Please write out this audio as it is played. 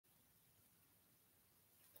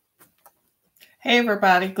Hey,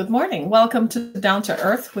 everybody. Good morning. Welcome to Down to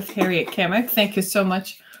Earth with Harriet Kamek. Thank you so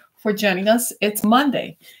much for joining us. It's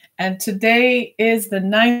Monday, and today is the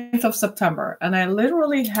 9th of September. And I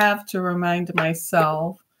literally have to remind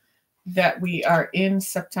myself that we are in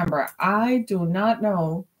September. I do not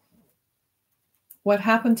know what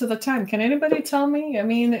happened to the time. Can anybody tell me? I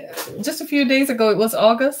mean, just a few days ago, it was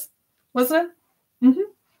August, wasn't it?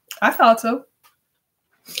 I thought so.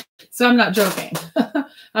 So I'm not joking.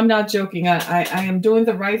 I'm not joking. I am doing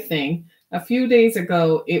the right thing. A few days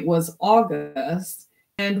ago, it was August,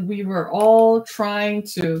 and we were all trying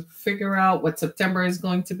to figure out what September is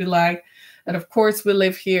going to be like. And of course, we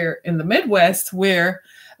live here in the Midwest where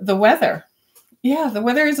the weather, the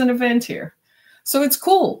weather is an event here. So it's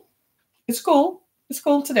cool. It's cool. It's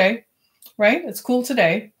cool today, right? It's cool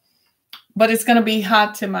today, but it's going to be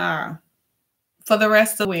hot tomorrow. For the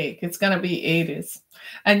rest of the week, it's going to be 80s.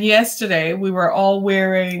 And yesterday, we were all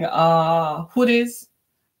wearing hoodies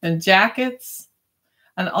and jackets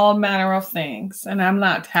and all manner of things. And I'm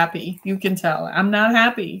not happy. You can tell. I'm not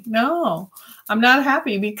happy. No, I'm not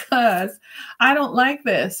happy because I don't like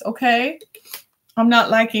this, okay? I'm not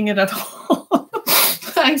liking it at all.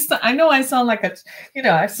 I know I sound like I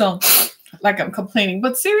sound like I'm complaining.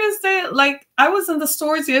 But seriously, like I was in the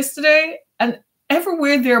stores yesterday and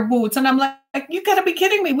everywhere there are boots. And I'm like, you gotta be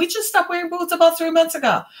kidding me. We just stopped wearing boots about 3 months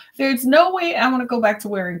ago. There's no way I want to go back to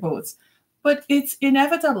wearing boots. But it's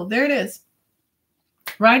inevitable. There it is.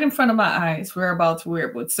 Right in front of my eyes, we're about to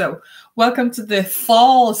wear boots. So welcome to the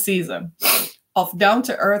fall season of Down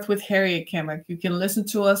to Earth with Harriet Kamek. You can listen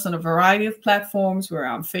to us on a variety of platforms. We're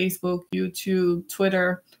on Facebook, YouTube,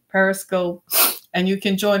 Twitter, Periscope. And you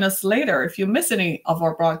can join us later. If you miss any of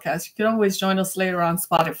our broadcasts, you can always join us later on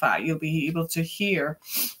Spotify. You'll be able to hear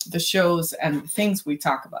the shows and things we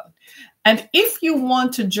talk about. And if you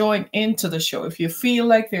want to join into the show, if you feel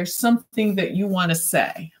like there's something that you want to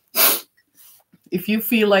say, if you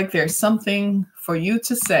feel like there's something for you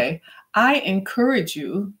to say, I encourage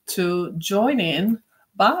you to join in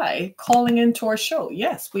by calling into our show.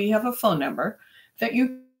 Yes, we have a phone number that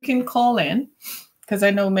you can call in. Because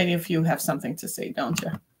I know many of you have something to say, don't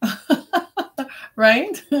you?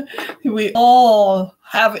 Right? We all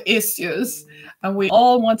have issues and we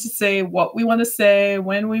all want to say what we want to say,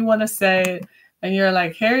 when we want to say it. And you're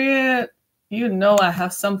like, Harriet, you know I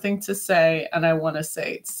have something to say and I want to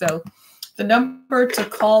say it. So the number to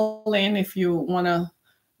call in if you want to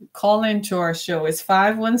call into our show is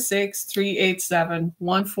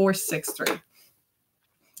 516-387-1463.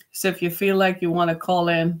 So if you feel like you want to call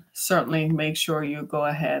in, certainly make sure you go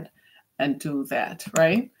ahead and do that,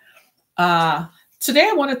 right? Today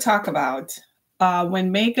I want to talk about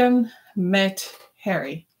when Meghan met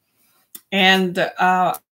Harry. And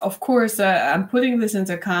of course, I'm putting this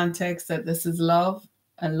into context that this is love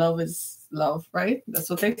and love is love, right? That's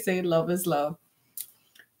what they say, love is love.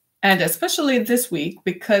 And especially this week,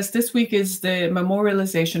 because this week is the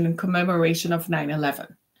memorialization and commemoration of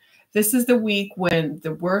 9/11. This is the week when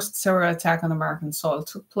the worst terror attack on American soil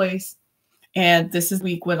took place. And this is the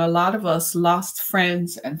week when a lot of us lost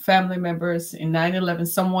friends and family members in 9/11,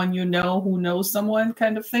 someone you know who knows someone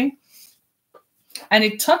kind of thing. And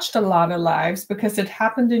it touched a lot of lives because it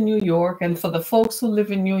happened in New York. And for the folks who live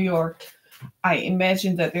in New York, I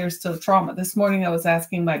imagine that there's still trauma. This morning I was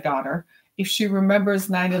asking my daughter if she remembers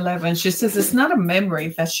 9/11. She says it's not a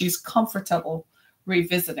memory that she's comfortable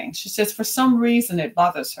revisiting. She says for some reason it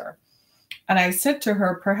bothers her. And I said to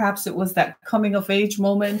her, perhaps it was that coming of age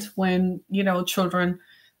moment when, children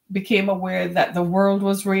became aware that the world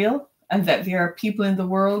was real and that there are people in the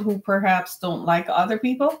world who perhaps don't like other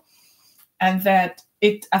people and that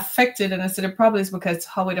it affected. And I said, it probably is because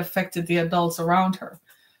how it affected the adults around her.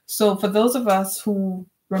 So for those of us who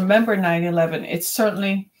remember 9/11, it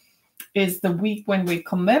certainly is the week when we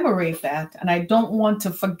commemorate that. And I don't want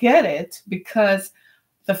to forget it because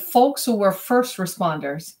the folks who were first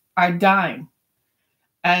responders are dying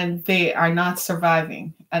and they are not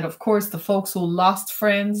surviving. And of course, the folks who lost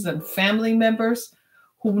friends and family members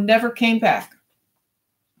who never came back.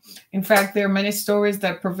 In fact, there are many stories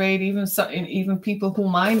that pervade even people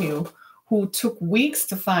whom I knew who took weeks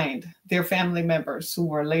to find their family members who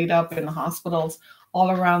were laid up in hospitals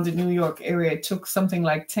all around the New York area. It took something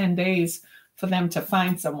like 10 days for them to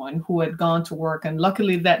find someone who had gone to work. And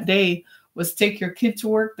luckily that day was Take Your Kid to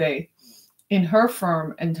Work Day in her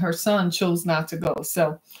firm, and her son chose not to go.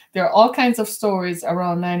 So there are all kinds of stories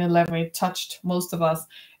around 9/11. It touched most of us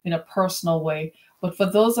in a personal way. But for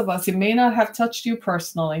those of us, it may not have touched you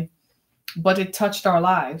personally, but it touched our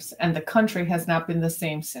lives. And the country has not been the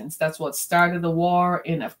same since. That's what started the war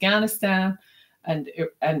in Afghanistan.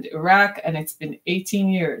 and Iraq, and it's been 18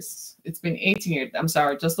 years. It's been 18 years. I'm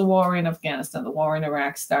sorry, just the war in Afghanistan. The war in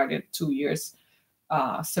Iraq started 2 years in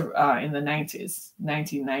the 90s,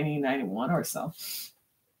 1990, 91 or so.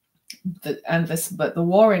 But the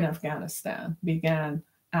war in Afghanistan began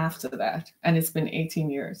after that, and it's been 18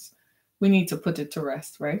 years. We need to put it to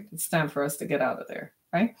rest, right? It's time for us to get out of there,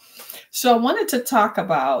 right? So I wanted to talk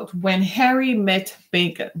about when Harry met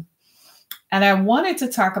Meghan. And I wanted to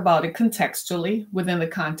talk about it contextually within the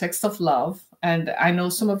context of love. And I know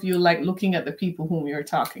some of you like looking at the people whom you're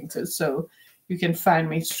talking to. So you can find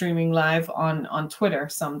me streaming live on Twitter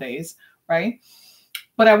some days, right?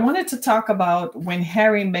 But I wanted to talk about when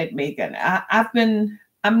Harry met Meghan.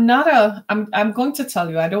 I'm going to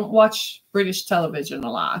tell you, I don't watch British television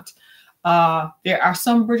a lot. There are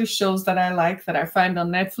some British shows that I like that I find on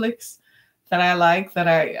Netflix that I like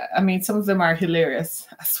I mean, some of them are hilarious,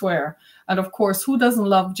 I swear. And of course, who doesn't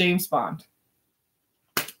love James Bond,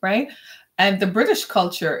 right? And the British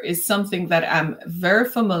culture is something that I'm very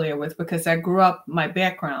familiar with because I grew up, my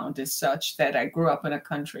background is such that I grew up in a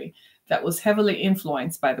country that was heavily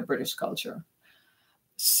influenced by the British culture.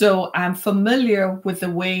 So I'm familiar with the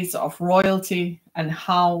ways of royalty and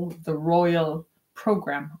how the royal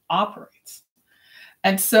program operates.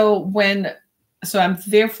 And so I'm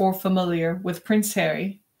therefore familiar with Prince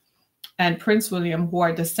Harry and Prince William, who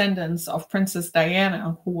are descendants of Princess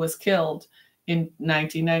Diana, who was killed in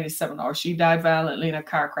 1997, or she died violently in a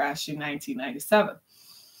car crash in 1997.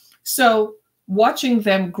 So watching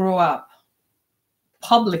them grow up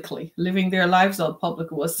publicly, living their lives out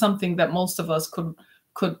publicly, was something that most of us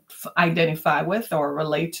could identify with or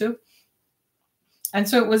relate to. And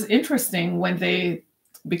so it was interesting when they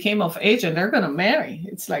became of age and they're going to marry.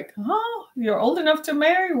 It's like, oh, you're old enough to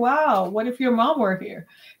marry? Wow. What if your mom were here?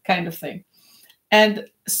 Kind of thing. And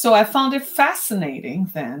so I found it fascinating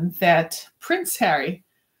then that Prince Harry,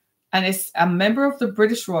 and is a member of the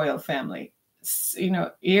British royal family,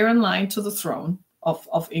 heir in line to the throne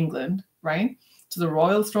of England, right? To the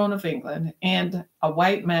royal throne of England, and a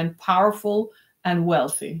white man, powerful and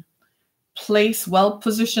wealthy, place well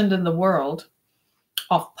positioned in the world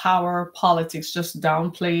of power, politics, just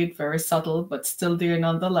downplayed, very subtle, but still there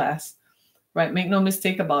nonetheless, right? Make no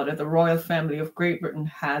mistake about it. The royal family of Great Britain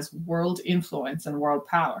has world influence and world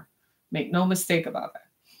power. Make no mistake about that.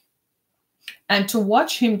 And to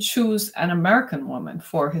watch him choose an American woman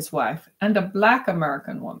for his wife and a Black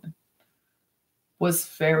American woman was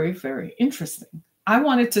very, very interesting. I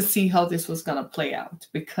wanted to see how this was going to play out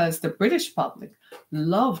because the British public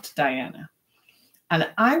loved Diana. And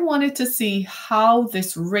I wanted to see how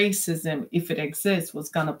this racism, if it exists, was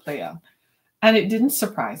going to play out. And it didn't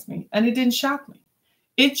surprise me and it didn't shock me.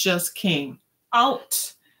 It just came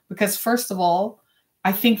out because, first of all,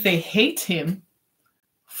 I think they hate him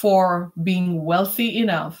for being wealthy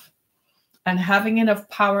enough and having enough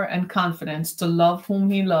power and confidence to love whom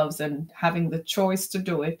he loves and having the choice to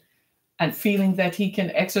do it and feeling that he can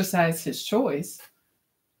exercise his choice.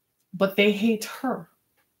 But they hate her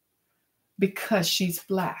because she's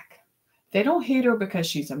Black. They don't hate her because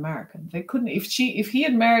she's American. They couldn't, if he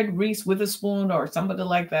had married Reese Witherspoon or somebody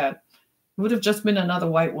like that, it would have just been another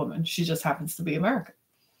white woman. She just happens to be American.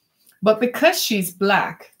 But because she's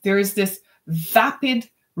Black, there is this vapid,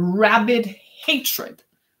 rabid hatred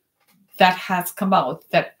that has come out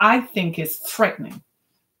that I think is threatening.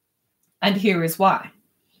 And here is why.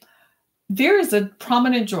 There is a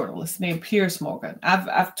prominent journalist named Piers Morgan.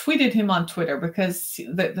 I've tweeted him on Twitter because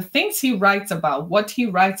the things he writes about, what he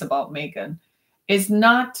writes about Meghan, is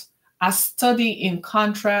not a study in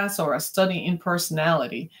contrast or a study in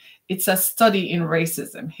personality. It's a study in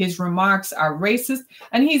racism. His remarks are racist,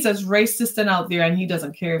 and he's as racist and out there, and he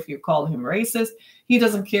doesn't care if you call him racist. He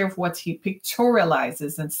doesn't care if what he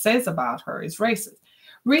pictorializes and says about her is racist.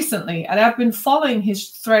 Recently, and I've been following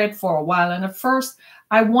his thread for a while, and at first,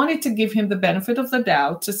 I wanted to give him the benefit of the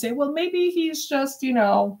doubt to say, well, maybe he's just,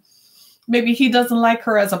 maybe he doesn't like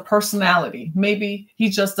her as a personality. Maybe he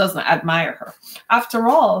just doesn't admire her. After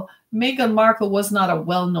all, Meghan Markle was not a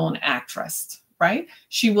well-known actress, right?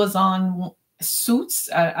 She was on Suits,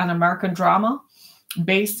 an American drama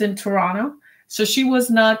based in Toronto. So she was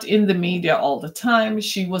not in the media all the time.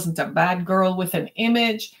 She wasn't a bad girl with an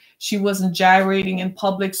image. She wasn't gyrating in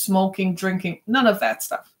public, smoking, drinking, none of that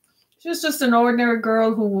stuff. She was just an ordinary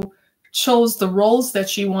girl who chose the roles that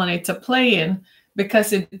she wanted to play in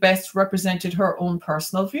because it best represented her own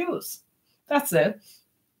personal views. That's it.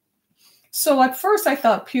 So at first I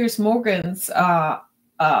thought Piers Morgan's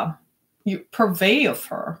purvey of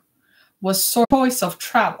her was sort of choice of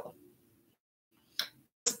travel. I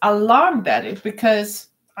was alarmed at it because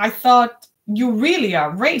I thought, you really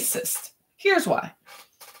are racist. Here's why.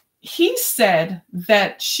 He said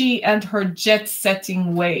that she and her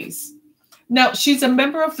jet-setting ways. Now, she's a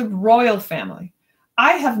member of the royal family.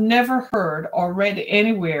 I have never heard or read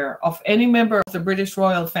anywhere of any member of the British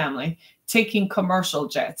royal family taking commercial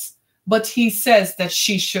jets, but he says that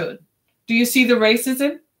she should. Do you see the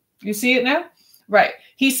racism? You see it now? Right.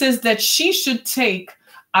 He says that she should take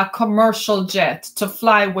a commercial jet to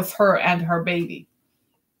fly with her and her baby.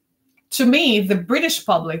 To me, the British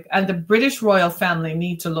public and the British royal family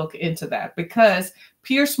need to look into that, because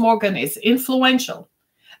Piers Morgan is influential.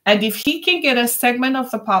 And if he can get a segment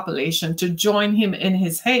of the population to join him in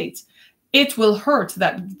his hate, it will hurt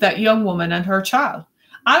that young woman and her child.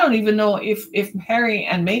 I don't even know if Harry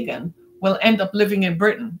and Meghan will end up living in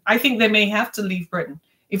Britain. I think they may have to leave Britain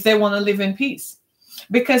if they want to live in peace,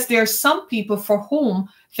 because there are some people for whom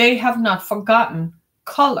they have not forgotten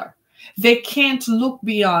color. They can't look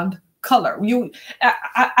beyond color. You,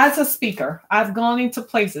 as a speaker, I've gone into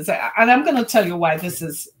places, and I'm going to tell you why this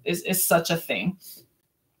is such a thing.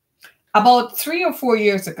 About 3 or 4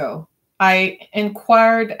 years ago, I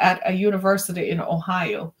inquired at a university in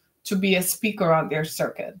Ohio to be a speaker on their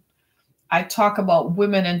circuit. I talk about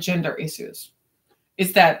women and gender issues.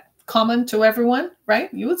 Is that common to everyone,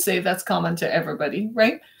 right? You would say that's common to everybody,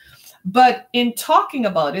 right? But in talking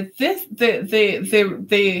about it, the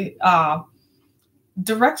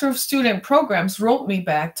director of student programs wrote me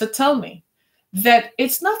back to tell me that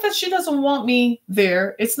it's not that she doesn't want me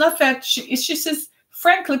there. It's not that she says,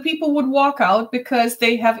 frankly, people would walk out because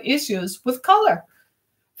they have issues with color.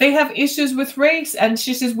 They have issues with race. And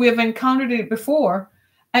she says, we have encountered it before.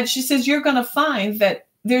 And she says, you're going to find that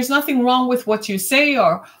there's nothing wrong with what you say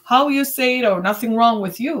or how you say it, or nothing wrong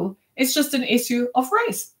with you. It's just an issue of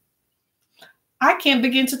race. I can't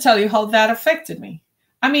begin to tell you how that affected me.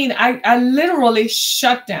 I mean, I literally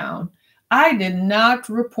shut down. I did not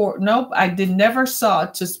report. Nope. I never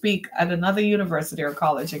sought to speak at another university or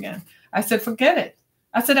college again. I said, forget it.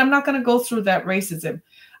 I said, I'm not going to go through that racism.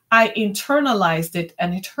 I internalized it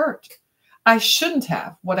and it hurt. I shouldn't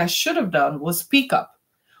have. What I should have done was speak up.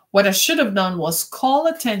 What I should have done was call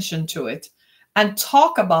attention to it and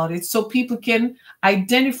talk about it so people can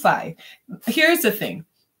identify. Here's the thing.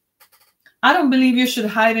 I don't believe you should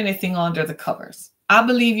hide anything under the covers. I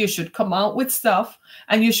believe you should come out with stuff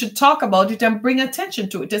and you should talk about it and bring attention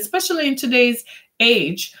to it, especially in today's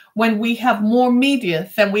age when we have more media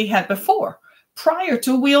than we had before. Prior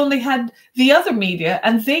to, we only had the other media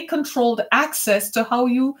and they controlled access to how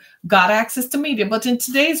you got access to media. But in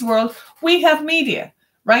today's world, we have media,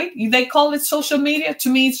 right? They call it social media. To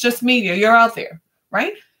me, it's just media. You're out there,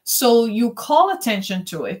 right? So you call attention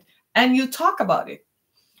to it and you talk about it.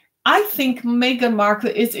 I think Meghan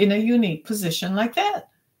Markle is in a unique position like that.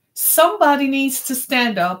 Somebody needs to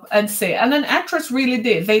stand up and say, and an actress really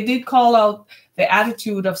did. They did call out the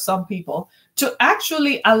attitude of some people to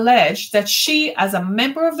actually allege that she, as a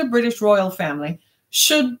member of the British royal family,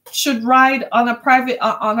 should ride on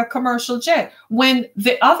a commercial jet, when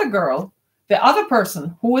the other girl, the other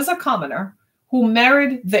person who is a commoner, who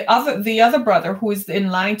married the other brother who is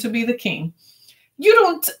in line to be the king, you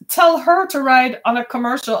don't tell her to ride on a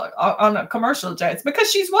commercial jet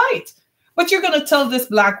because she's white. But you're going to tell this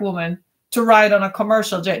black woman to ride on a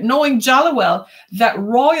commercial jet, knowing jolly well that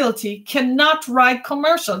royalty cannot ride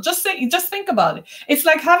commercial. Just think about it. It's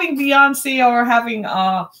like having Beyonce or having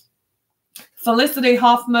Felicity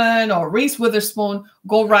Huffman or Reese Witherspoon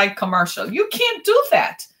go ride commercial. You can't do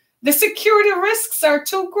that. The security risks are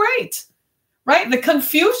too great. Right? The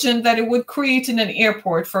confusion that it would create in an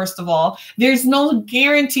airport, first of all. There's no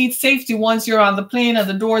guaranteed safety once you're on the plane and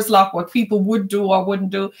the doors locked, what people would do or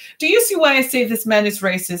wouldn't do. Do you see why I say this man is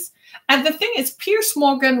racist? And the thing is, Piers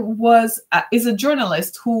Morgan is a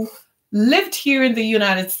journalist who lived here in the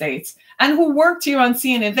United States and who worked here on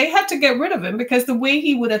CNN. They had to get rid of him because the way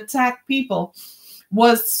he would attack people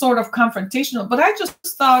was sort of confrontational. But I just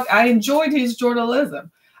thought I enjoyed his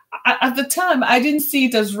journalism. At the time, I didn't see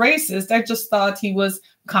it as racist. I just thought he was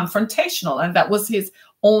confrontational, and that was his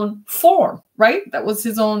own form, right? That was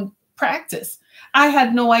his own practice. I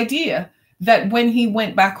had no idea that when he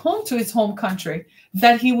went back home to his home country,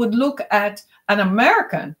 that he would look at an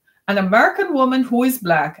American woman who is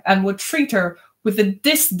black and would treat her with the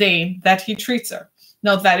disdain that he treats her.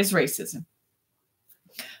 Now, that is racism.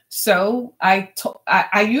 So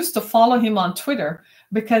I used to follow him on Twitter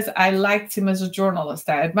because I liked him as a journalist.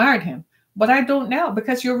 I admired him, but I don't now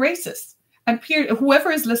because you're racist. And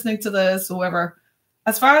whoever is listening to this, whoever,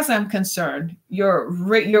 as far as I'm concerned, your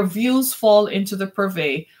views fall into the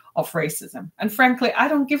purvey of racism. And frankly, I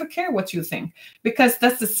don't give a care what you think, because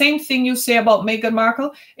that's the same thing you say about Meghan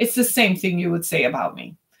Markle. It's the same thing you would say about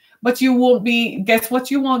me. But you won't be, guess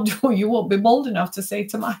what you won't do? You won't be bold enough to say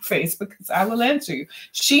to my face, because I will answer you.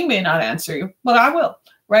 She may not answer you, but I will,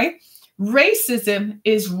 right? Racism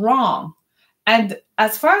is wrong. And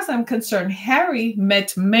as far as I'm concerned, Harry met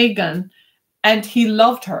Meghan and he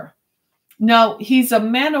loved her. Now, he's a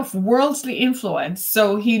man of worldly influence,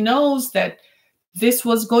 so he knows that this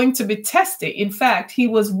was going to be tested. In fact, he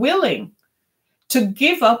was willing to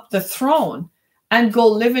give up the throne and go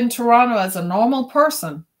live in Toronto as a normal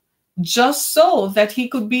person, just so that he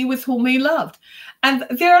could be with whom he loved. And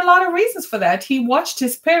there are a lot of reasons for that. He watched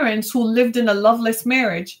his parents, who lived in a loveless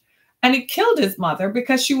marriage, and it killed his mother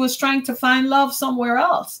because she was trying to find love somewhere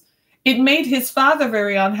else. It made his father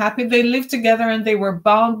very unhappy. They lived together and they were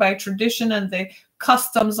bound by tradition and the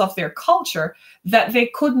customs of their culture, that they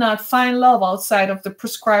could not find love outside of the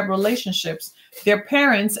prescribed relationships their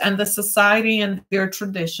parents and the society and their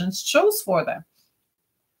traditions chose for them.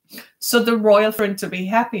 So the royal friend, to be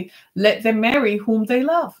happy, let them marry whom they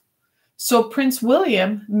love. So Prince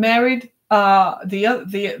William married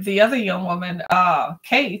the other young woman,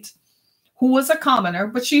 Kate, who was a commoner,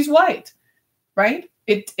 but she's white, right?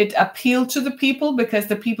 It appealed to the people because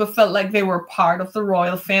the people felt like they were part of the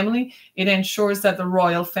royal family. It ensures that the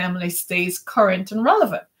royal family stays current and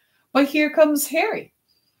relevant. But here comes Harry.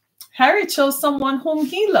 Harry chose someone whom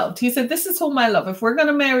he loved. He said, this is whom I love. If we're going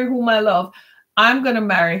to marry whom I love, I'm going to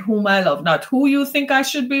marry whom I love, not who you think I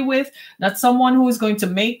should be with, not someone who is going to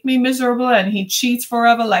make me miserable and he cheats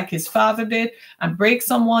forever like his father did and breaks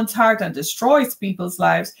someone's heart and destroys people's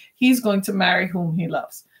lives. He's going to marry whom he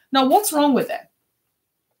loves. Now, what's wrong with that?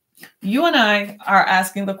 You and I are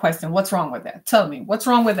asking the question, what's wrong with that? Tell me, what's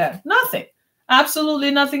wrong with that? Nothing.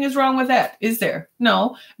 Absolutely nothing is wrong with that, is there?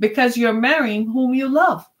 No, because you're marrying whom you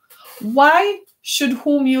love. Why should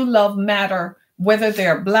whom you love matter, whether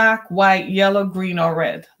they're black, white, yellow, green, or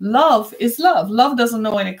red? Love is love. Love doesn't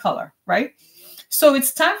know any color, right? So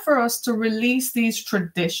it's time for us to release these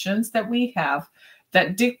traditions that we have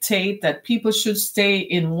that dictate that people should stay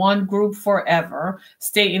in one group forever,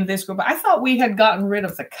 stay in this group. I thought we had gotten rid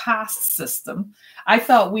of the caste system. I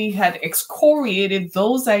thought we had excoriated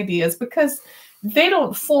those ideas because they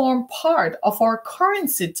don't form part of our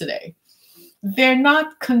currency today. They're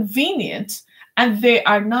not convenient and they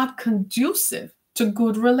are not conducive to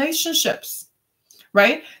good relationships,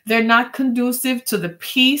 right? They're not conducive to the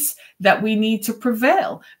peace that we need to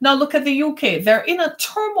prevail. Now look at the UK. They're in a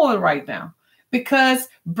turmoil right now because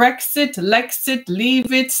Brexit, Lexit,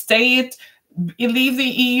 leave it, stay it, leave the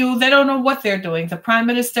EU. They don't know what they're doing. The Prime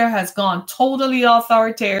Minister has gone totally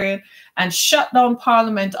authoritarian and shut down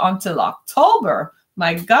Parliament until October.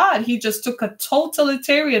 My God, he just took a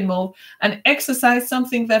totalitarian move and exercised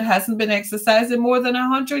something that hasn't been exercised in more than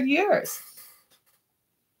 100 years.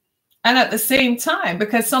 And at the same time,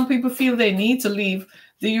 because some people feel they need to leave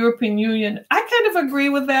the European Union, I kind of agree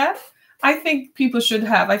with that. I think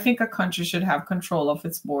I think a country should have control of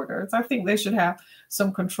its borders. I think they should have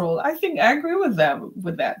some control. I agree with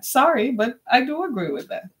that. Sorry, but I do agree with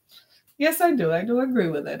that. Yes, I do. I do agree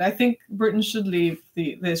with it. I think Britain should leave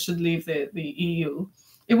the EU.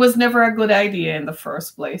 It was never a good idea in the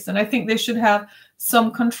first place. And I think they should have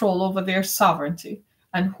some control over their sovereignty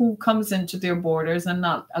and who comes into their borders and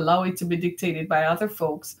not allow it to be dictated by other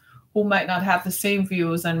folks who might not have the same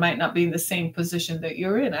views and might not be in the same position that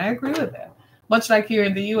you're in. I agree with that. Much like here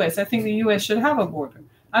in the US, I think the US should have a border.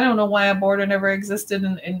 I don't know why a border never existed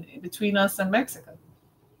in between us and Mexico.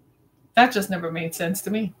 That just never made sense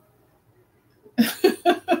to me.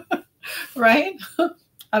 Right?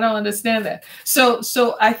 I don't understand that.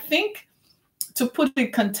 So I think, to put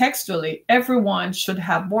it contextually, everyone should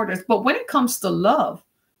have borders. But when it comes to love,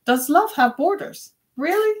 does love have borders?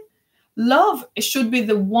 Really? Love should be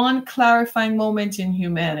the one clarifying moment in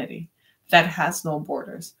humanity that has no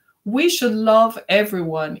borders. We should love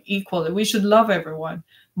everyone equally. We should love everyone,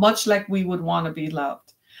 much like we would want to be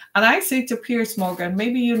loved. And I say to Piers Morgan,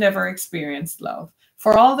 maybe you never experienced love.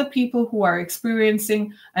 For all the people who are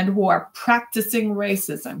experiencing and who are practicing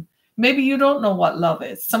racism, maybe you don't know what love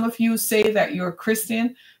is. Some of you say that you're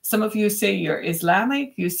Christian. Some of you say you're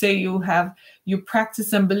Islamic. You say you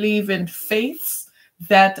practice and believe in faiths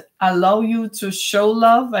that allow you to show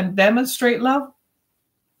love and demonstrate love.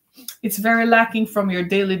 It's very lacking from your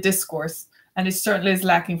daily discourse, and it certainly is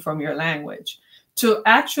lacking from your language. To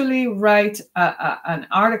actually write an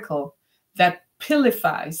article that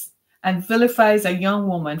pillifies and vilifies a young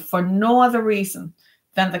woman for no other reason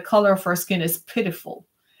than the color of her skin is pitiful.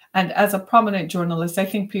 And as a prominent journalist, I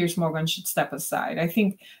think Piers Morgan should step aside. I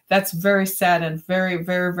think that's very sad and very,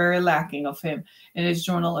 very, very lacking of him in his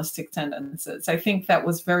journalistic tendencies. I think that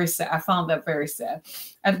was very sad. I found that very sad.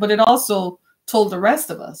 But it also told the rest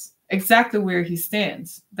of us exactly where he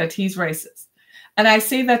stands, that he's racist. And I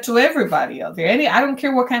say that to everybody out there. I don't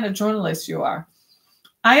care what kind of journalist you are.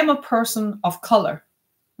 I am a person of color,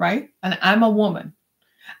 right? And I'm a woman,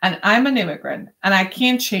 and I'm an immigrant, and I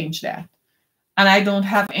can't change that. And I don't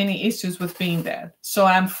have any issues with being that. So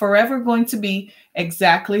I'm forever going to be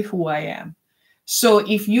exactly who I am. So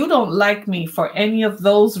if you don't like me for any of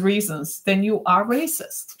those reasons, then you are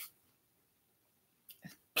racist.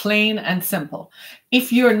 Plain and simple.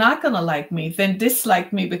 If you're not going to like me, then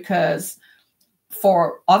dislike me because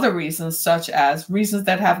for other reasons, such as reasons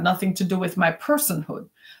that have nothing to do with my personhood.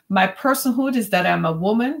 My personhood is that I'm a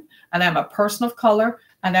woman and I'm a person of color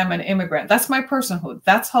and I'm an immigrant. That's my personhood.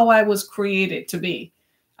 That's how I was created to be.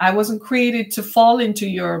 I wasn't created to fall into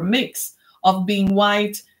your mix of being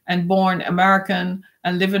white and born American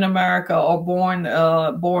and live in America, or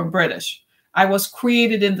born British. I was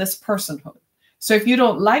created in this personhood. So if you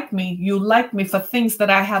don't like me, you like me for things that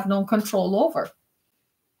I have no control over.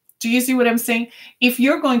 Do you see what I'm saying? If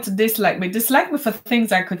you're going to dislike me for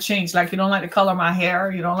things I could change. Like you don't like the color of my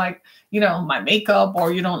hair, you don't like, my makeup,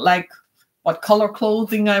 or you don't like what color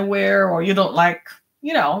clothing I wear, or you don't like,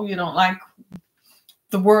 you don't like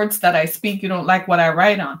the words that I speak, you don't like what I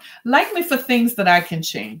write on. Like me for things that I can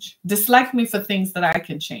change. Dislike me for things that I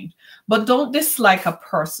can change. But don't dislike a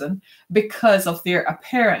person because of their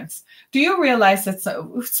appearance. Do you realize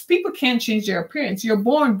that people can't change their appearance? You're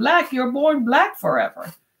born black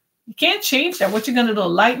forever. You can't change that. What you're going to do,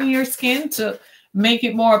 lighten your skin to make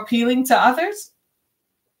it more appealing to others?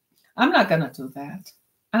 I'm not going to do that.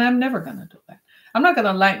 And I'm never going to do that. I'm not going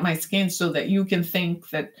to light my skin so that you can think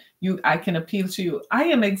that I can appeal to you. I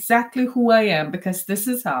am exactly who I am because this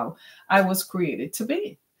is how I was created to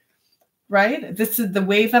be, right? This is the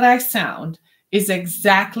way that I sound is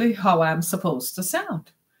exactly how I'm supposed to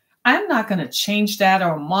sound. I'm not going to change that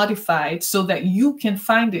or modify it so that you can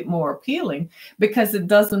find it more appealing because it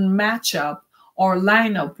doesn't match up or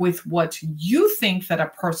line up with what you think that a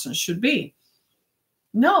person should be.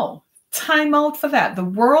 No, time out for that. The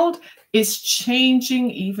world is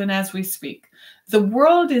changing even as we speak. The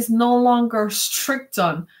world is no longer strict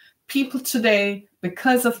on people today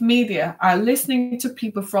because of media are listening to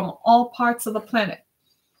people from all parts of the planet.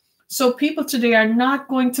 So people today are not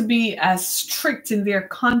going to be as strict in their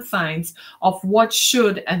confines of what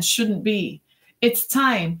should and shouldn't be. It's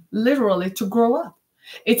time, literally, to grow up.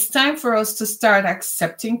 It's time for us to start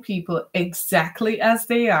accepting people exactly as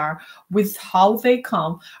they are with how they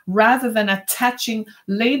come, rather than attaching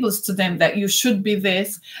labels to them that you should be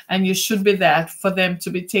this and you should be that for them to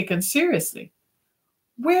be taken seriously.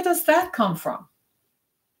 Where does that come from?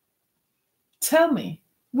 Tell me,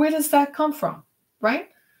 where does that come from, right?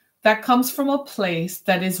 That comes from a place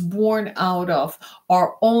that is born out of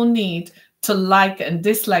our own need to like and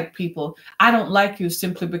dislike people. I don't like you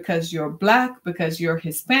simply because you're black, because you're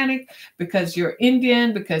Hispanic, because you're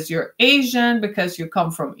Indian, because you're Asian, because you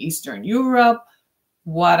come from Eastern Europe,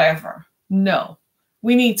 whatever. No,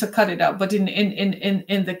 we need to cut it out. But in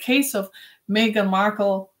the case of Meghan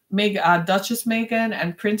Markle, Duchess Meghan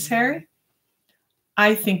and Prince Harry,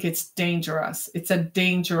 I think it's dangerous. It's a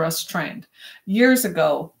dangerous trend. Years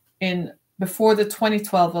ago, before the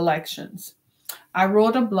 2012 elections, I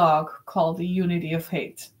wrote a blog called The Unity of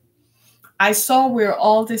Hate. I saw where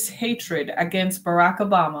all this hatred against Barack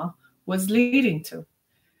Obama was leading to.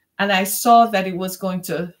 And I saw that it was going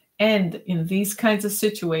to end in these kinds of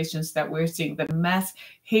situations that we're seeing, the mass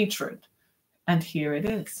hatred. And here it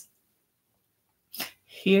is.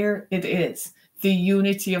 Here it is, the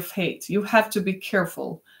unity of hate. You have to be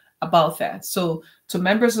careful about that. So to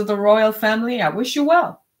members of the royal family, I wish you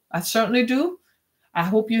well. I certainly do. I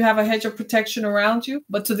hope you have a hedge of protection around you.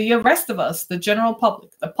 But to the rest of us, the general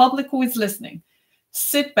public, the public who is listening,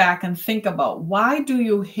 sit back and think about, why do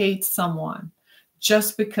you hate someone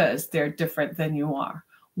just because they're different than you are?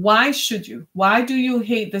 Why should you? Why do you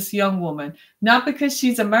hate this young woman? Not because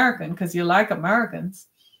she's American, because you like Americans,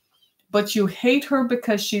 but you hate her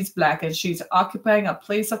because she's black and she's occupying a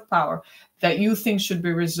place of power that you think should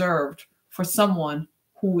be reserved for someone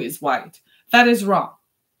who is white. That is wrong.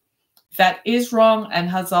 That is wrong and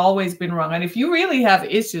has always been wrong. And if you really have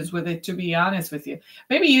issues with it, to be honest with you,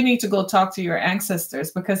 maybe you need to go talk to your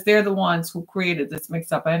ancestors, because they're the ones who created this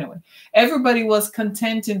mix-up anyway. Everybody was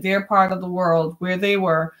content in their part of the world where they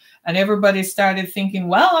were, and everybody started thinking,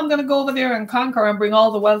 well, I'm going to go over there and conquer and bring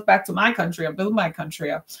all the wealth back to my country and build my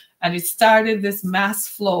country up. And it started this mass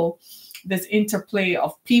flow, this interplay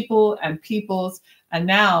of people and peoples. And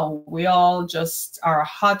now we all just are a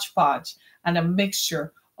hodgepodge and a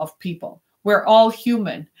mixture of people. We're all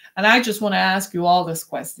human. And I just want to ask you all this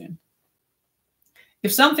question.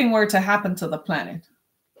 If something were to happen to the planet,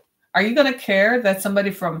 are you going to care that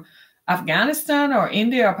somebody from Afghanistan or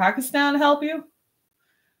India or Pakistan help you?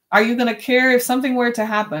 Are you going to care if something were to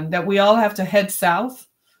happen that we all have to head south?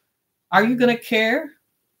 Are you going to care?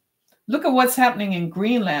 Look at what's happening in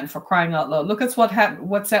Greenland, for crying out loud. Look at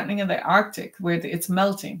what's happening in the Arctic, where it's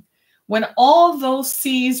melting. When all those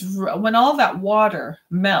seas, when all that water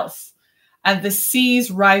melts and the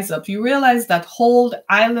seas rise up, you realize that whole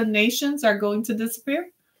island nations are going to disappear?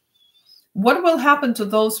 What will happen to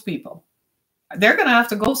those people? They're going to have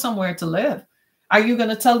to go somewhere to live. Are you going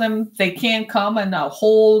to tell them they can't come and a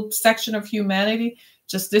whole section of humanity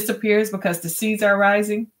just disappears because the seas are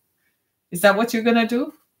rising? Is that what you're going to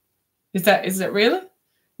do? Is it really?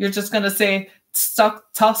 You're just going to say,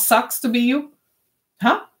 sucks to be you?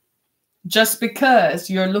 Huh? Just because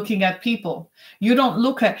you're looking at people. You don't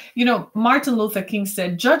look at, Martin Luther King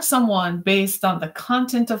said, judge someone based on the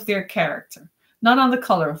content of their character, not on the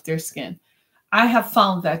color of their skin. I have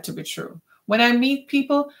found that to be true. When I meet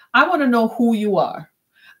people, I want to know who you are.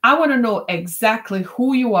 I want to know exactly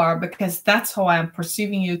who you are, because that's how I am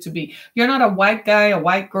perceiving you to be. You're not a white guy, a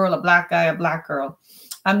white girl, a black guy, a black girl.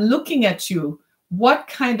 I'm looking at you. What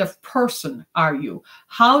kind of person are you?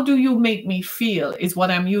 How do you make me feel is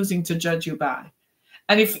what I'm using to judge you by.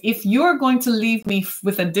 And if you're going to leave me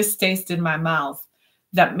with a distaste in my mouth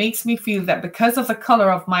that makes me feel that because of the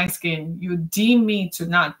color of my skin, you deem me to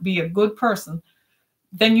not be a good person,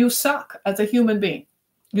 then you suck as a human being.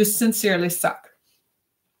 You sincerely suck.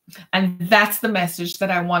 And that's the message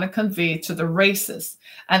that I want to convey to the racists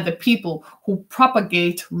and the people who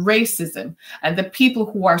propagate racism and the people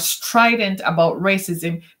who are strident about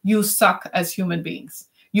racism. You suck as human beings.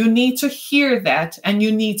 You need to hear that, and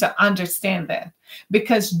you need to understand that,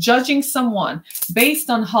 because judging someone based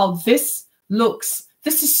on how this looks,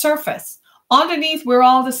 this is surface. Underneath, we're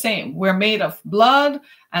all the same. We're made of blood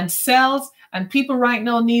and cells. And people right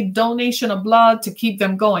now need donation of blood to keep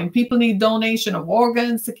them going. People need donation of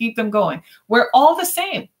organs to keep them going. We're all the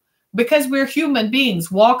same because we're human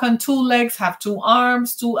beings. Walk on two legs, have two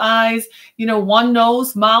arms, two eyes, one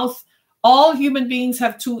nose, mouth. All human beings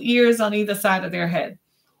have two ears on either side of their head.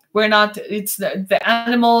 We're not, it's the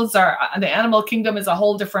animals are, the animal kingdom is a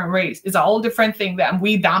whole different race. It's a whole different thing that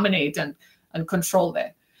we dominate and control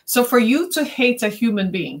that. So for you to hate a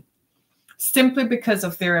human being simply because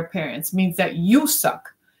of their appearance means that you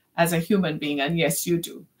suck as a human being. And yes, you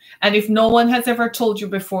do. And if no one has ever told you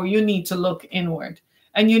before, you need to look inward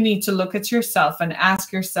and you need to look at yourself and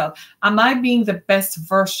ask yourself, am I being the best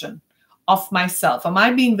version of myself? Am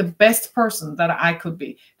I being the best person that I could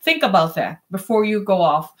be? Think about that before you go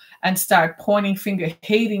off and start pointing finger,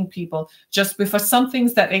 hating people just for some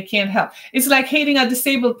things that they can't help. It's like hating a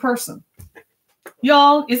disabled person.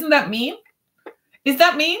 Y'all, isn't that mean? Is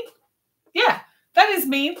that mean? Yeah, that is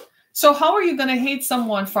mean. So how are you going to hate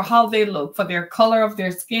someone for how they look, for their color of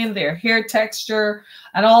their skin, their hair texture,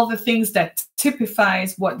 and all the things that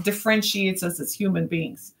typifies what differentiates us as human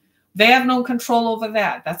beings? They have no control over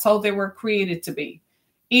that. That's how they were created to be.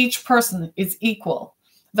 Each person is equal.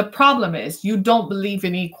 The problem is you don't believe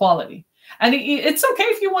in equality. And it's okay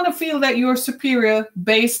if you want to feel that you're superior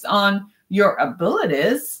based on your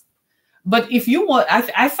abilities. But if you want,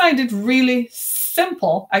 I find it really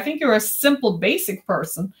simple. I think you're a simple, basic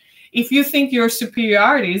person. If you think your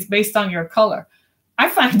superiority is based on your color, I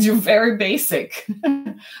find you very basic.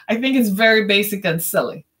 I think it's very basic and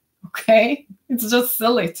silly. Okay? It's just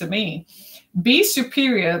silly to me. Be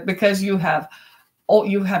superior because you have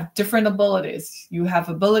different abilities. You have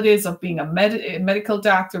abilities of being a medical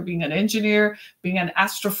doctor, being an engineer, being an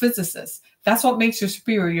astrophysicist. That's what makes you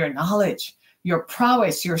superior, your knowledge, your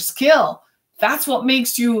prowess, your skill. That's what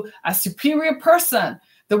makes you a superior person.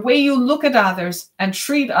 The way you look at others and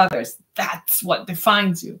treat others, that's what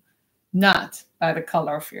defines you, not by the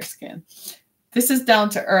color of your skin. This is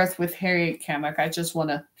Down to Earth with Harriet Kamek. I just want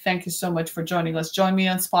to thank you so much for joining us. Join me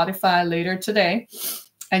on Spotify later today,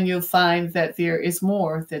 and you'll find that there is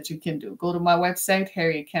more that you can do. Go to my website,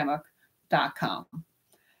 harrietkamek.com.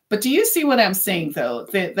 But do you see what I'm saying, though?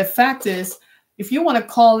 The fact is, if you want to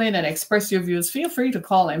call in and express your views, feel free to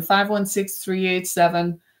call in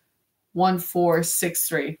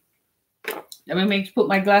 516-387-1463. Let me put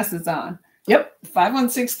my glasses on. Yep,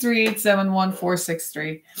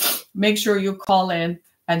 516-387-1463. Make sure you call in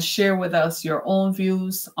and share with us your own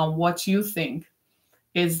views on what you think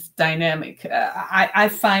is dynamic. I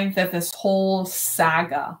find that this whole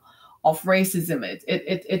saga of racism,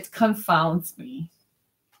 it confounds me,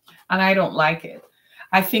 and I don't like it.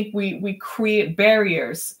 I think we create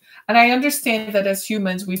barriers. And I understand that as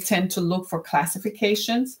humans, we tend to look for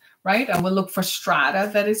classifications, right? And we'll look for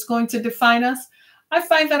strata that is going to define us. I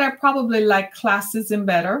find that I probably like classism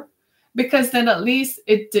better, because then at least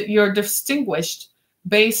you're distinguished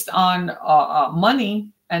based on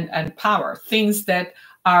money and power, things that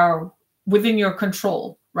are within your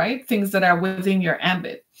control, right? Things that are within your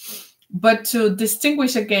ambit. But to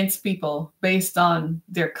distinguish against people based on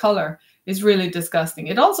their color is really disgusting.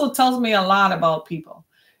 It also tells me a lot about people.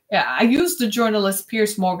 Yeah, I use the journalist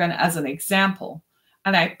Piers Morgan as an example,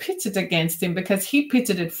 and I pit it against him because he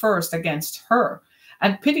pitted it first against her.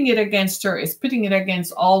 And pitting it against her is pitting it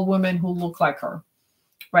against all women who look like her,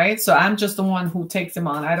 right? So I'm just the one who takes him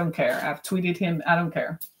on. I don't care. I've tweeted him. I don't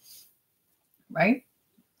care, right?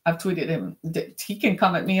 I've tweeted him. He can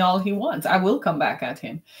come at me all he wants. I will come back at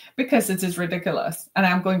him because it is ridiculous. And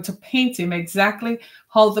I'm going to paint him exactly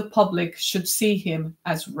how the public should see him,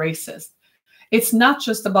 as racist. It's not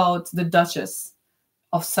just about the Duchess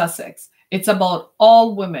of Sussex. It's about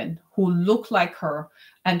all women who look like her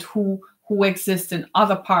and who exist in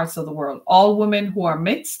other parts of the world. All women who are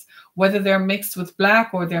mixed, whether they're mixed with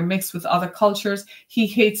Black or they're mixed with other cultures. He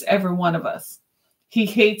hates every one of us. He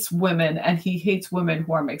hates women, and he hates women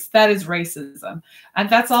who are mixed. That is racism. And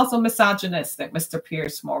that's also misogynistic, Mr.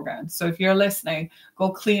 Piers Morgan. So if you're listening, go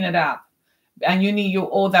clean it up. And you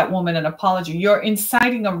owe that woman an apology. You're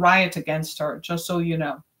inciting a riot against her, just so you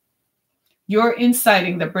know. You're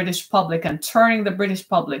inciting the British public and turning the British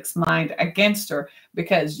public's mind against her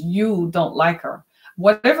because you don't like her.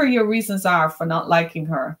 Whatever your reasons are for not liking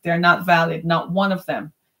her, they're not valid. Not one of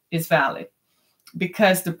them is valid,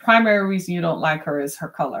 because the primary reason you don't like her is her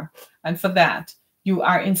color. And for that, you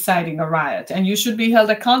are inciting a riot, and you should be held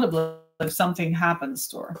accountable if something happens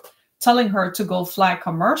to her. Telling her to go fly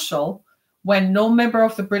commercial when no member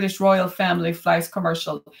of the British royal family flies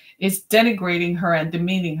commercial is denigrating her and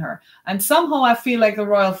demeaning her. And somehow I feel like the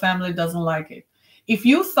royal family doesn't like it. If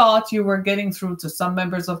you thought you were getting through to some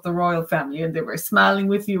members of the royal family and they were smiling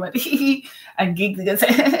with you and and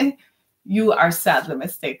giggling, you are sadly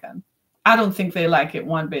mistaken. I don't think they like it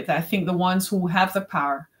one bit. I think the ones who have the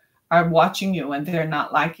power are watching you and they're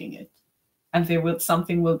not liking it. And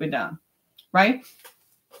something will be done, right?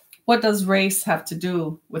 What does race have to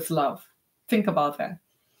do with love? Think about that.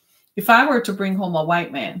 If I were to bring home a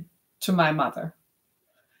white man to my mother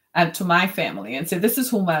and to my family and say, this is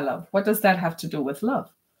whom I love, what does that have to do with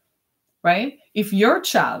love, right? If your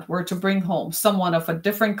child were to bring home someone of a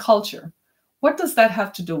different culture, what does that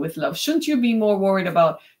have to do with love? Shouldn't you be more worried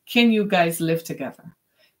about, can you guys live together?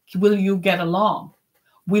 Will you get along?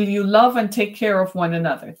 Will you love and take care of one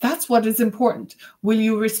another? That's what is important. Will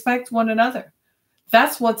you respect one another?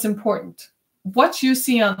 That's what's important. What you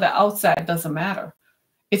see on the outside doesn't matter.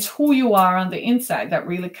 It's who you are on the inside that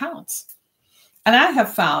really counts. And I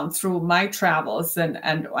have found through my travels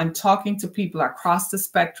and talking to people across the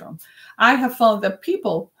spectrum, I have found that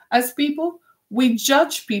as people, we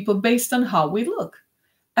judge people based on how we look.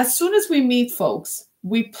 As soon as we meet folks,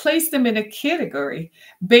 we place them in a category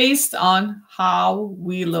based on how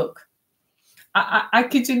we look. I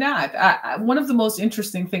kid you not. One of the most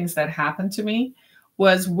interesting things that happened to me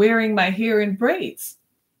was wearing my hair in braids.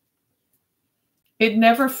 It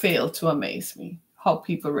never failed to amaze me how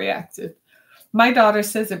people reacted. My daughter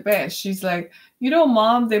says it best. She's like,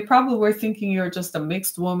 Mom, they probably were thinking you're just a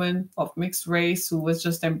mixed woman of mixed race who was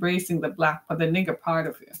just embracing the the nigger part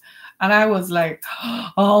of you. And I was like,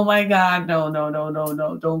 oh my God, no,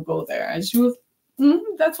 don't go there. And she was,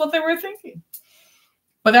 that's what they were thinking.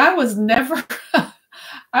 But I was never,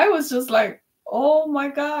 I was just like, oh my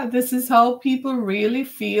God, this is how people really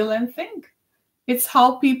feel and think. It's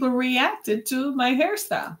how people reacted to my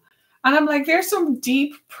hairstyle. And I'm like, there's some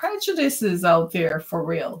deep prejudices out there for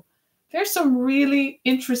real. There's some really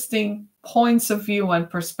interesting points of view and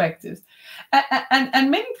perspectives. And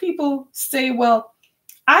many people say, well,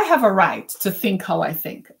 I have a right to think how I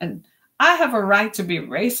think. And I have a right to be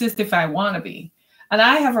racist if I want to be. And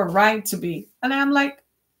I have a right to be. And I'm like,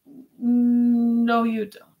 no, you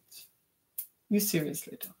don't. You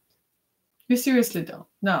seriously don't. You seriously don't.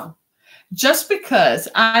 No. Just because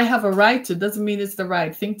I have a right to doesn't mean it's the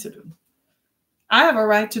right thing to do. I have a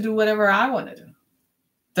right to do whatever I want to do.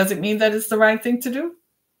 Does it mean that it's the right thing to do?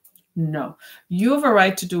 No. You have a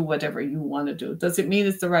right to do whatever you want to do. Does it mean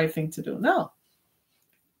it's the right thing to do? No.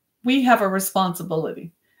 We have a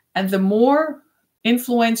responsibility. And the more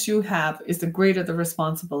influence you have is the greater the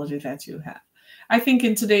responsibility that you have. I think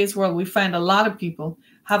in today's world, we find a lot of people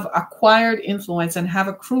have acquired influence and have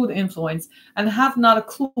accrued influence and have not a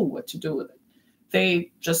clue what to do with it.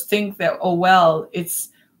 They just think that, oh, well, it's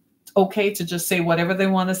okay to just say whatever they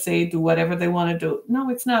want to say, do whatever they want to do. No,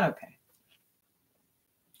 it's not okay.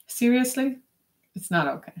 Seriously, it's not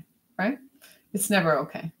okay, right? It's never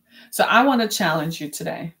okay. So I want to challenge you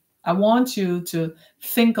today. I want you to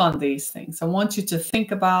think on these things. I want you to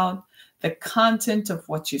think about the content of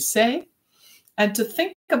what you say and to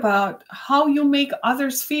think about how you make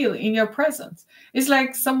others feel in your presence. It's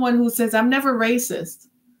like someone who says, I'm never racist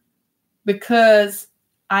because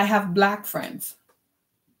I have Black friends.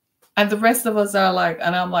 And the rest of us are like,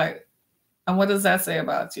 and I'm like, and what does that say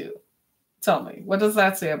about you? Tell me, what does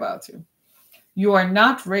that say about you? You are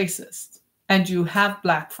not racist and you have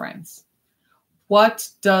Black friends. What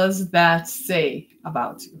does that say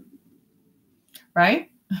about you? Right?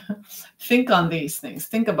 Think on these things.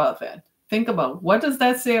 Think about that. Think about, what does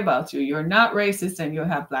that say about you? You're not racist and you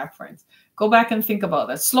have Black friends. Go back and think about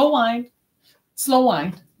that. Slow wind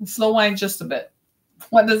just a bit.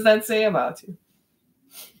 What does that say about you?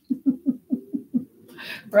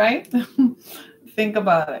 Right? Think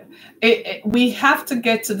about it. We have to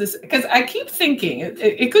get to this, because I keep thinking,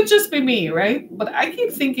 it could just be me, right? But I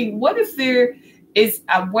keep thinking, what if there is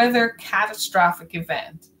a weather catastrophic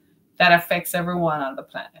event that affects everyone on the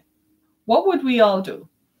planet? What would we all do?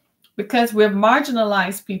 Because we've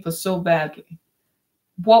marginalized people so badly.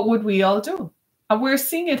 What would we all do? And we're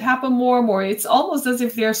seeing it happen more and more. It's almost as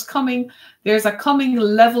if there's a coming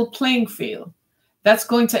level playing field that's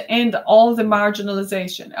going to end all the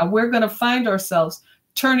marginalization. And we're going to find ourselves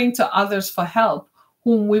turning to others for help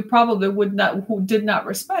whom we probably would not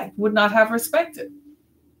have respected.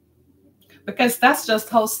 Because that's just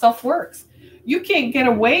how stuff works. You can't get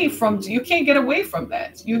away from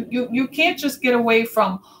that. You can't just get away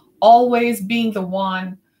from always being the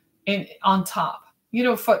one on top. You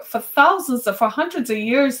know, for hundreds of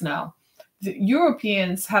years now, the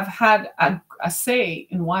Europeans have had a say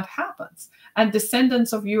in what happens. And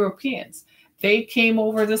descendants of Europeans, they came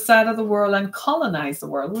over the side of the world and colonized the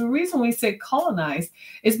world. The reason we say colonize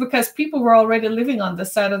is because people were already living on the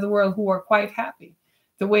side of the world who were quite happy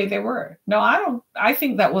the way they were. No, I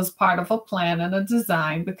think that was part of a plan and a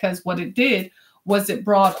design, because what it did was it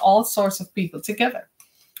brought all sorts of people together.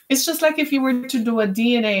 It's just like if you were to do a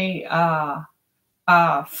DNA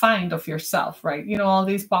find of yourself, right? You know, all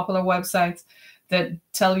these popular websites that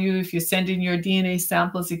tell you if you send in your DNA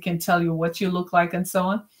samples, it can tell you what you look like and so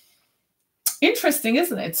on. Interesting,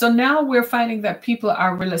 isn't it? So now we're finding that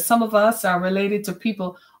some of us are related to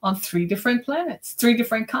people on 3 different planets, 3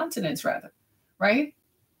 different continents rather, right?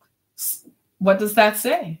 What does that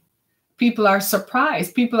say? People are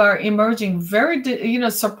surprised. People are emerging very,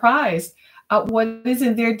 surprised at what is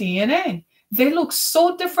in their DNA. They look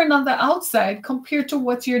so different on the outside compared to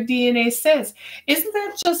what your DNA says. Isn't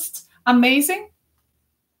that just amazing?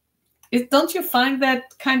 Don't you find that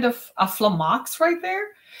kind of a flummox right there?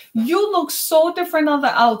 You look so different on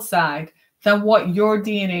the outside than what your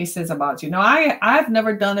DNA says about you. Now, I've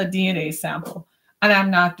never done a DNA sample, and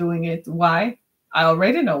I'm not doing it. Why? I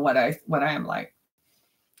already know what I am like.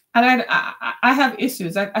 And I have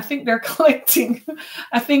issues. I think they're collecting.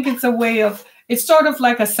 I think it's sort of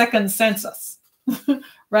like a second census,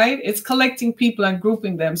 right? It's collecting people and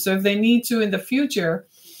grouping them. So if they need to in the future,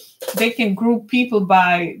 they can group people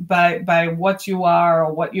by what you are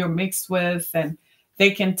or what you're mixed with, and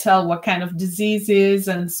they can tell what kind of diseases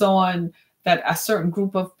and so on that a certain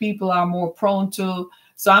group of people are more prone to.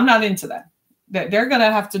 So I'm not into that. They're going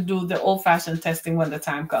to have to do the old-fashioned testing when the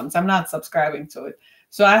time comes. I'm not subscribing to it.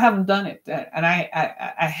 So I haven't done it. And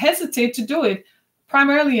I hesitate to do it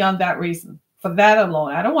primarily on that reason, for that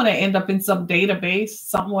alone. I don't want to end up in some database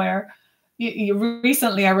somewhere.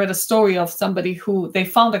 Recently, I read a story of somebody who they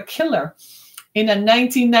found a killer in a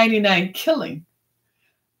 1999 killing.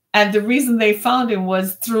 And the reason they found him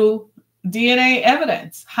was through DNA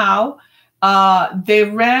evidence. How? They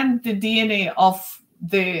ran the DNA of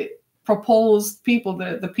the proposed people,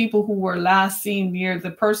 the people who were last seen near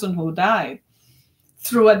the person who died,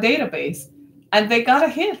 through a database. And they got a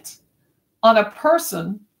hit on a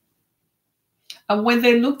person. And when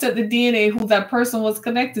they looked at the DNA, who that person was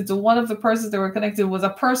connected to, one of the persons they were connected to was a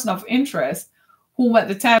person of interest, whom at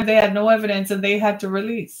the time they had no evidence and they had to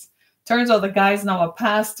release. Turns out the guy's now a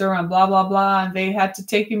pastor and blah, blah, blah, and they had to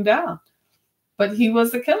take him down. But he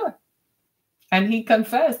was the killer. And he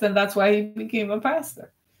confessed, and that's why he became a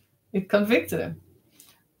pastor. It convicted him.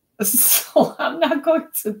 So I'm not going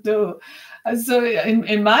to do. So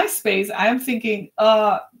in my space, I'm thinking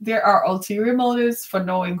there are ulterior motives for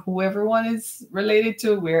knowing who everyone is related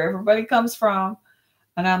to, where everybody comes from.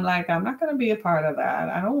 And I'm like, I'm not going to be a part of that.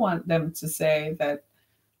 I don't want them to say that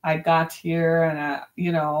I got here and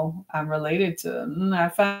I'm related to them. I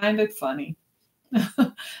find it funny.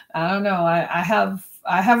 I don't know. I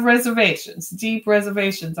have reservations, deep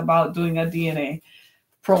reservations about doing a DNA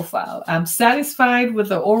profile. I'm satisfied with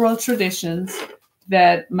the oral traditions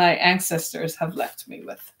that my ancestors have left me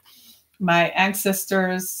with. My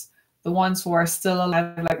ancestors, the ones who are still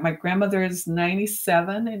alive, like my grandmother is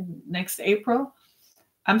 97 in next April.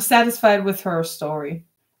 I'm satisfied with her story,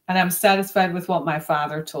 and I'm satisfied with what my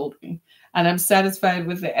father told me. And I'm satisfied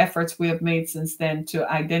with the efforts we have made since then to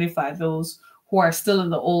identify those who are still in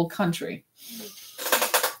the old country.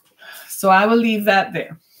 So I will leave that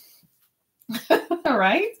there. All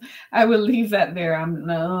right. I will leave that there. I'm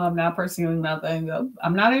not pursuing nothing.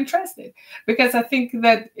 I'm not interested because I think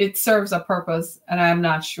that it serves a purpose, and I'm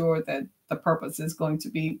not sure that the purpose is going to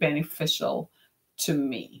be beneficial to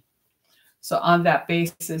me. So on that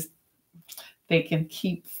basis, they can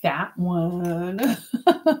keep that one,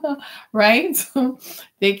 right?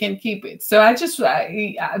 They can keep it. So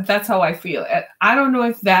that's how I feel. I don't know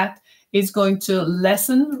if that is going to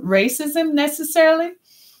lessen racism necessarily.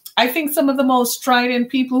 I think some of the most strident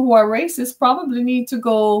people who are racist probably need to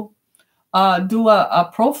go do a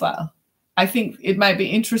profile. I think it might be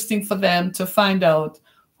interesting for them to find out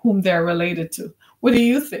whom they're related to. What do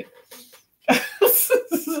you think?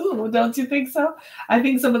 Don't you think so? I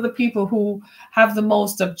think some of the people who have the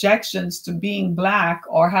most objections to being Black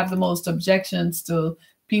or have the most objections to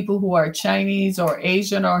people who are Chinese or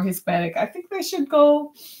Asian or Hispanic, I think they should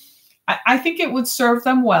go. I think it would serve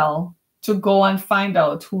them well to go and find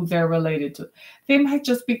out who they're related to. They might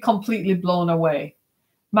just be completely blown away,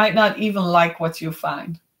 might not even like what you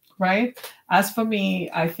find, right? As for me,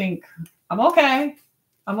 I think I'm okay.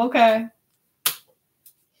 I'm okay.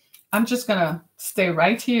 I'm just going to stay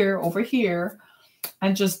right here, over here,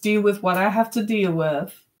 and just deal with what I have to deal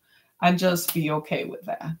with and just be okay with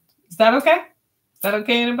that. Is that okay? Is that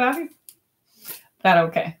okay, anybody? That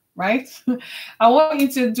okay, right? I want you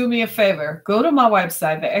to do me a favor. Go to my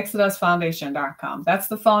website, theexodusfoundation.com. That's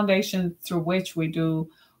the foundation through which we do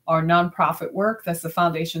our nonprofit work. That's the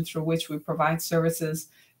foundation through which we provide services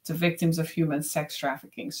to victims of human sex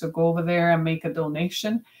trafficking. So go over there and make a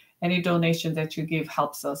donation. Any donation that you give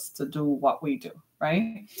helps us to do what we do,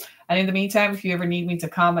 right? And in the meantime, if you ever need me to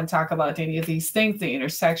come and talk about any of these things, the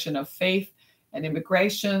intersection of faith and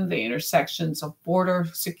immigration, the intersections of border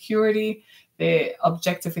security, the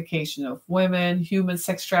objectification of women, human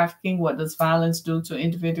sex trafficking, what does violence do to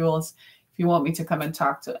individuals? If you want me to come and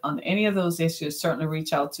talk on any of those issues, certainly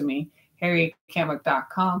reach out to me,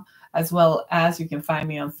 harrietkamick.com, as well as you can find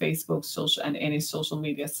me on Facebook, social, and any social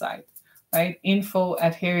media site. Right?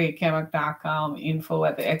 info@harrietkamick.com,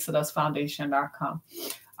 info@theexodusfoundation.com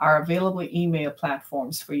are available email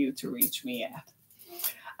platforms for you to reach me at.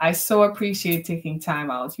 I so appreciate you taking time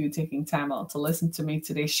out to listen to me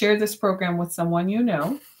today. Share this program with someone you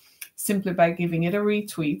know simply by giving it a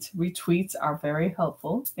retweet. Retweets are very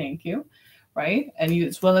helpful. Thank you. Right? And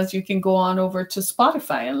as well as you can go on over to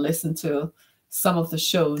Spotify and listen to some of the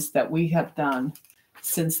shows that we have done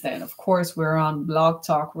since then. Of course, we're on Blog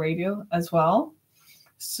Talk Radio as well.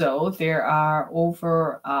 So there are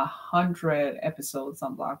over 100 episodes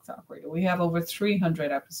on Blog Talk Radio. We have over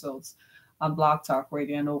 300 episodes on Blog Talk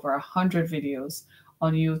Radio and over 100 videos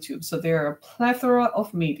on YouTube. So there are a plethora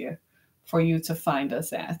of media for you to find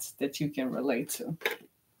us at that you can relate to. All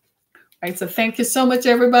right, so thank you so much,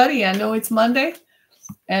 everybody. I know it's Monday,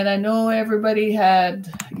 and I know everybody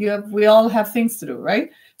we all have things to do, right?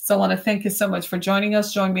 So I want to thank you so much for joining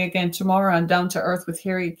us. Join me again tomorrow on Down to Earth with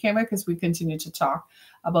Harriet Kamick as we continue to talk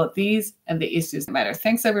about these and the issues that matter.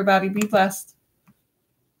 Thanks, everybody. Be blessed.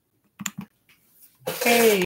 Hey.